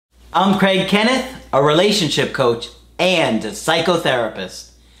I'm Craig Kenneth, a relationship coach and a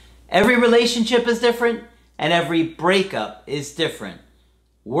psychotherapist. Every relationship is different and every breakup is different.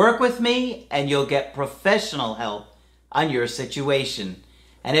 Work with me and you'll get professional help on your situation.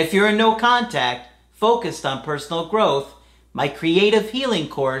 And if you're in no contact, focused on personal growth, my creative healing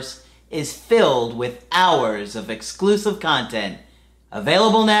course is filled with hours of exclusive content.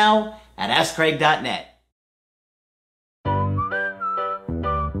 Available now at AskCraig.net.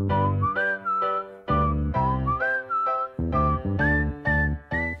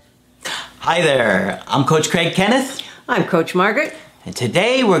 Hi there, I'm Coach Craig Kenneth. I'm Coach Margaret. And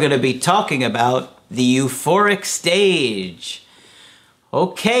today we're going to be talking about the euphoric stage.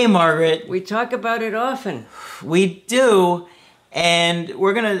 Okay, Margaret. We talk about it often. We do, and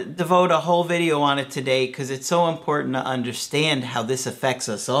we're going to devote a whole video on it today because it's so important to understand how this affects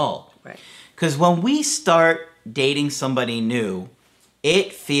us all. Right. Because when we start dating somebody new,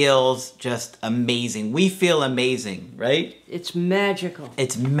 it feels just amazing. We feel amazing, right? It's magical.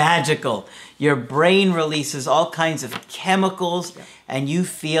 It's magical. Your brain releases all kinds of chemicals and you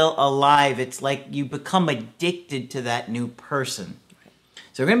feel alive. It's like you become addicted to that new person.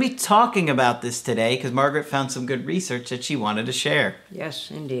 So we're going to be talking about this today because Margaret found some good research that she wanted to share.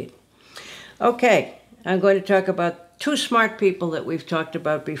 Yes, indeed. Okay, I'm going to talk about two smart people that we've talked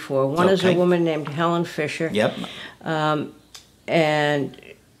about before. One is a woman named Helen Fisher. Yep. And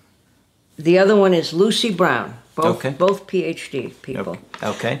the other one is Lucy Brown, both PhD people.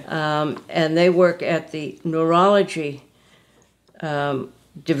 Okay. And they work at the neurology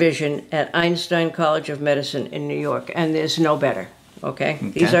division at Einstein College of Medicine in New York, and there's no better, okay?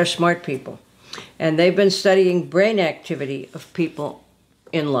 These are smart people. And they've been studying brain activity of people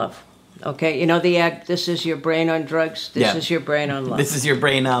in love. Okay, you know the act, this is your brain on drugs, this is your brain on love. This is your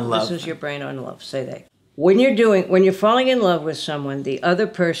brain on love. This is your brain on love, say they. When you're falling in love with someone, the other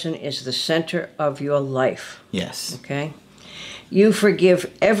person is the center of your life. Yes. Okay? You forgive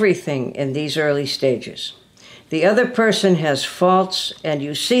everything in these early stages. The other person has faults and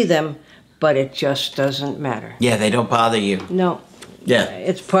you see them, but it just doesn't matter. Yeah, they don't bother you. No. Yeah.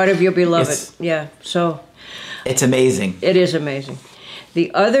 It's part of your beloved. So. It's amazing. It is amazing.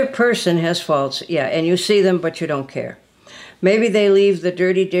 The other person has faults, and you see them, but you don't care. Maybe they leave the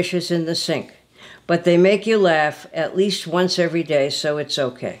dirty dishes in the sink. But they make you laugh at least once every day, so it's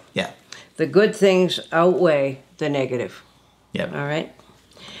okay. Yeah. The good things outweigh the negative. Yep. All right?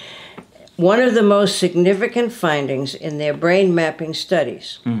 One of the most significant findings in their brain mapping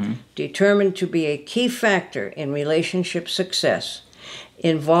studies, determined to be a key factor in relationship success,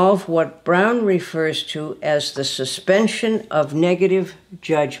 involve what Brown refers to as the suspension of negative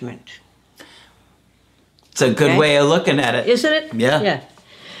judgment. It's a good way of looking at it. Isn't it? Yeah. Yeah.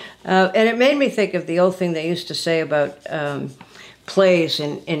 And it made me think of the old thing they used to say about plays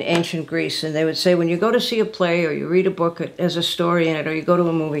in ancient Greece. And they would say when you go to see a play or you read a book that has a story in it or you go to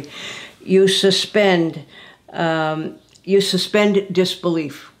a movie, you suspend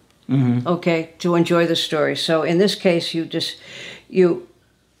disbelief, okay, to enjoy the story. So in this case, you just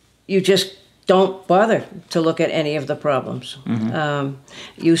don't bother to look at any of the problems.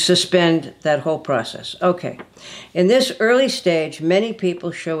 You suspend that whole process. Okay. In this early stage, many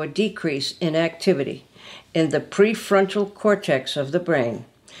people show a decrease in activity in the prefrontal cortex of the brain,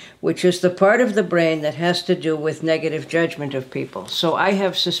 which is the part of the brain that has to do with negative judgment of people. So I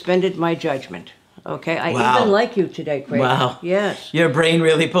have suspended my judgment. Okay, I even like you today, Craig. Wow. Yes. Your brain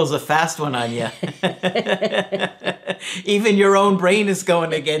really pulls a fast one on you. Even your own brain is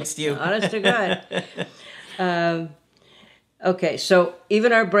going against you. Honest to God. Okay, so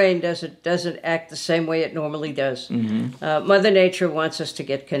even our brain doesn't act the same way it normally does. Mother Nature wants us to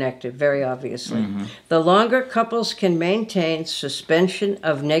get connected, very obviously. The longer couples can maintain suspension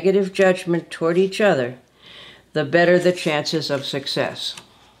of negative judgment toward each other, the better the chances of success.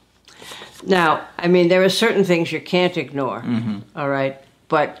 Now, I mean, there are certain things you can't ignore, all right?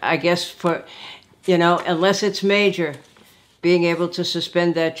 But I guess unless it's major, being able to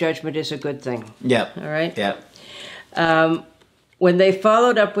suspend that judgment is a good thing. Yep. All right? Yep. When they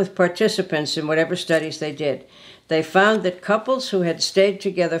followed up with participants in whatever studies they did, they found that couples who had stayed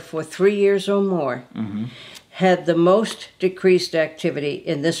together for 3 years or more had the most decreased activity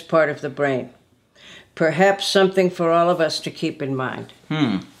in this part of the brain. Perhaps something for all of us to keep in mind.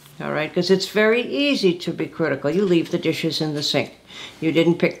 All right, because it's very easy to be critical. You leave the dishes in the sink. You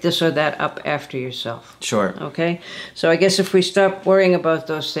didn't pick this or that up after yourself. Sure. Okay? So I guess if we stop worrying about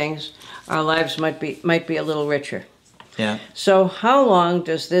those things, our lives might be a little richer. Yeah. So how long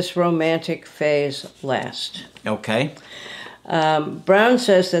does this romantic phase last? Okay. Brown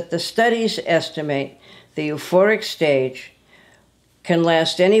says that the studies estimate the euphoric stage can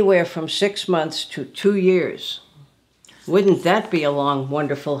last anywhere from 6 months to 2 years. Wouldn't that be a long,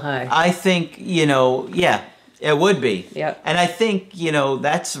 wonderful high? I think, yeah, it would be. Yeah. And I think,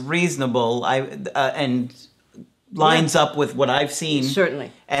 that's reasonable. And lines up with what I've seen.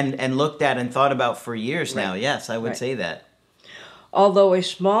 Certainly. And looked at and thought about for years now. Yes, I would say that. Although a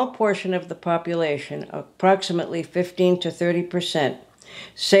small portion of the population, approximately 15 to 30%,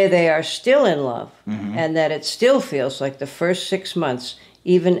 say they are still in love and that it still feels like the first 6 months,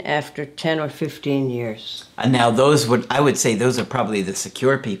 even after 10 or 15 years. And now I would say those are probably the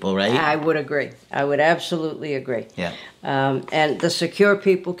secure people, right? I would agree. I would absolutely agree. Yeah. And the secure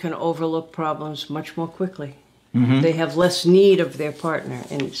people can overlook problems much more quickly. They have less need of their partner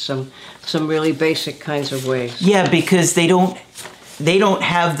in some really basic kinds of ways. Yeah, because they don't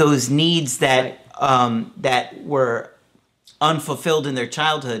have those needs that that were unfulfilled in their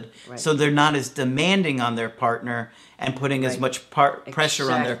childhood, so they're not as demanding on their partner and putting as much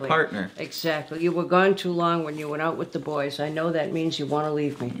pressure on their partner. Exactly. You were gone too long when you went out with the boys. I know that means you want to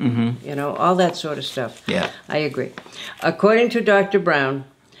leave me. All that sort of stuff. Yeah. I agree. According to Dr. Brown,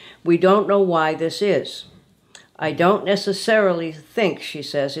 we don't know why this is. I don't necessarily think, she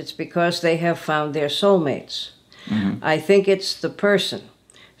says, it's because they have found their soulmates. I think it's the person.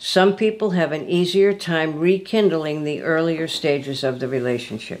 Some people have an easier time rekindling the earlier stages of the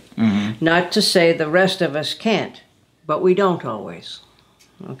relationship. Not to say the rest of us can't, but we don't always.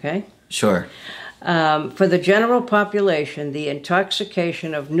 Okay? Sure. For the general population, the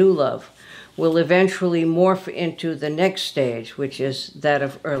intoxication of new love will eventually morph into the next stage, which is that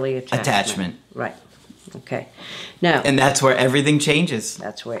of early attachment. Right. Okay. Now, and that's where everything changes.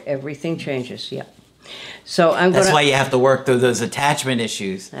 That's where everything changes, yeah. So that's why you have to work through those attachment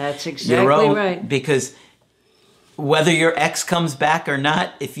issues. That's exactly right. Because whether your ex comes back or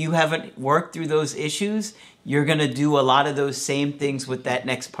not, if you haven't worked through those issues, you're going to do a lot of those same things with that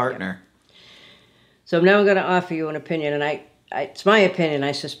next partner. So now I'm going to offer you an opinion, and it's my opinion.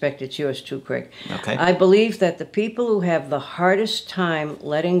 I suspect it's yours too, Craig. Okay. I believe that the people who have the hardest time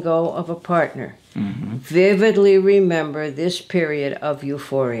letting go of a partner vividly remember this period of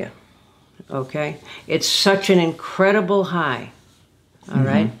euphoria. Okay? It's such an incredible high. All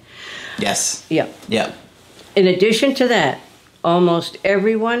right? Yes. Yeah. Yeah. In addition to that, almost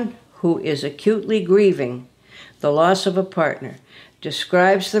everyone who is acutely grieving the loss of a partner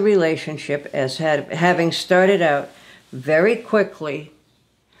describes the relationship as having started out very quickly.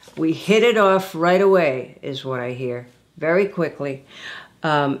 We hit it off right away, is what I hear. Very quickly.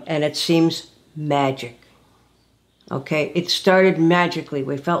 And it seems magic. Okay? It started magically.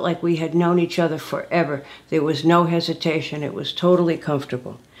 We felt like we had known each other forever. There was no hesitation. It was totally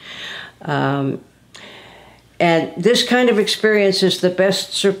comfortable. And this kind of experience is the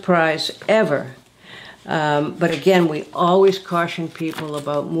best surprise ever. But again, we always caution people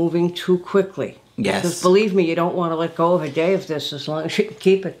about moving too quickly. Yes. Because believe me, you don't want to let go of a day of this as long as you can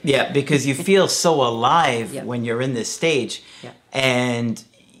keep it. Yeah, because you feel so alive when you're in this stage. Yeah. And,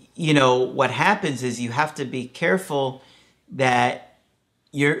 what happens is you have to be careful that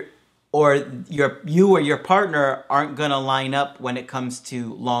you or your partner aren't going to line up when it comes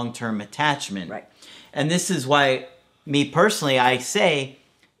to long-term attachment. Right. And this is why, me personally, I say,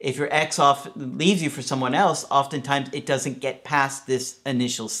 if your ex leaves you for someone else, oftentimes it doesn't get past this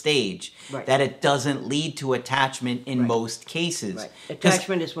initial stage. Right. That it doesn't lead to attachment in most cases. Right.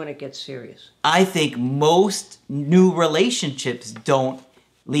 Attachment is when it gets serious. I think most new relationships don't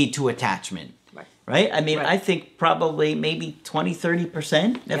lead to attachment. Right? I mean, I think probably maybe 20,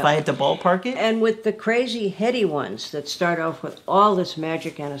 30% if I had to ballpark it. And with the crazy heady ones that start off with all this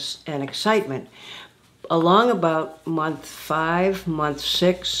magic and excitement, along about month 5, month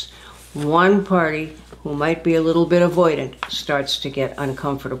 6, one party who might be a little bit avoidant starts to get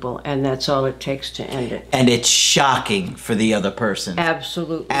uncomfortable, and that's all it takes to end it. And it's shocking for the other person.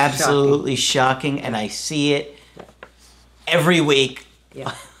 Absolutely shocking. And I see it every week.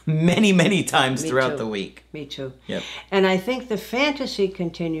 Yeah. Many, many times Me throughout too. the week. Me too. Yep. And I think the fantasy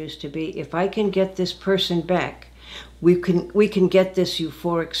continues to be, if I can get this person back, we can get this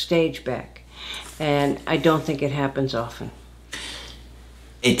euphoric stage back. And I don't think it happens often.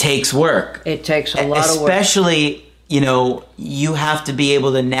 It takes work. It takes a lot of work. Especially, you have to be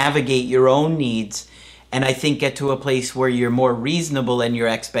able to navigate your own needs and I think get to a place where you're more reasonable in your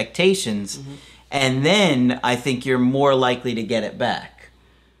expectations. And then I think you're more likely to get it back.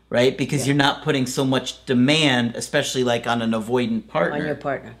 Right? Because you're not putting so much demand, especially like on an avoidant partner. On your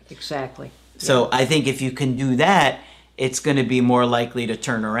partner, exactly. So I think if you can do that, it's going to be more likely to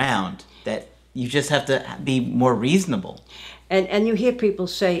turn around. That you just have to be more reasonable. And you hear people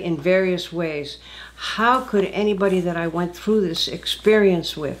say in various ways how could anybody that I went through this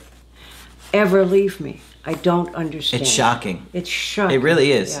experience with ever leave me? I don't understand. It's shocking. It's shocking. It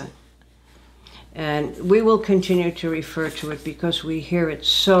really is. Yeah. And we will continue to refer to it because we hear it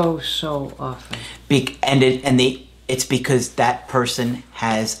so often. It's because that person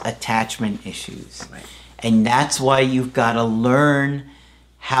has attachment issues. Right. And that's why you've got to learn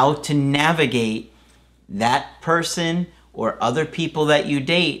how to navigate that person or other people that you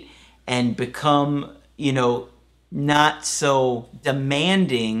date and become, not so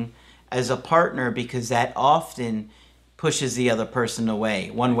demanding as a partner, because that often pushes the other person away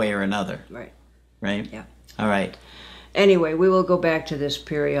one way or another. Right. Right? Yeah. All right. Anyway, we will go back to this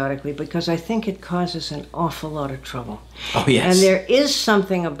periodically because I think it causes an awful lot of trouble. Oh, yes. And there is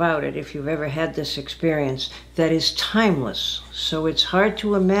something about it, if you've ever had this experience, that is timeless. So it's hard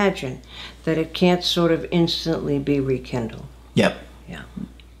to imagine that it can't sort of instantly be rekindled. Yep. Yeah.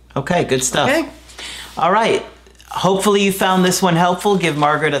 Okay, good stuff. Okay. All right. Hopefully you found this one helpful. Give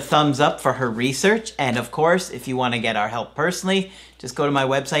Margaret a thumbs up for her research. And of course, if you want to get our help personally, just go to my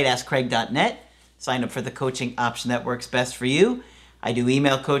website, askcraig.net. Sign up for the coaching option that works best for you. I do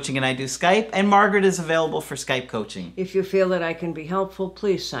email coaching and I do Skype, and Margaret is available for Skype coaching. If you feel that I can be helpful,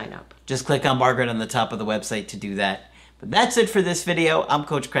 please sign up. Just click on Margaret on the top of the website to do that. But that's it for this video. I'm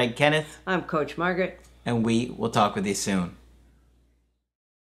Coach Craig Kenneth. I'm Coach Margaret. And we will talk with you soon.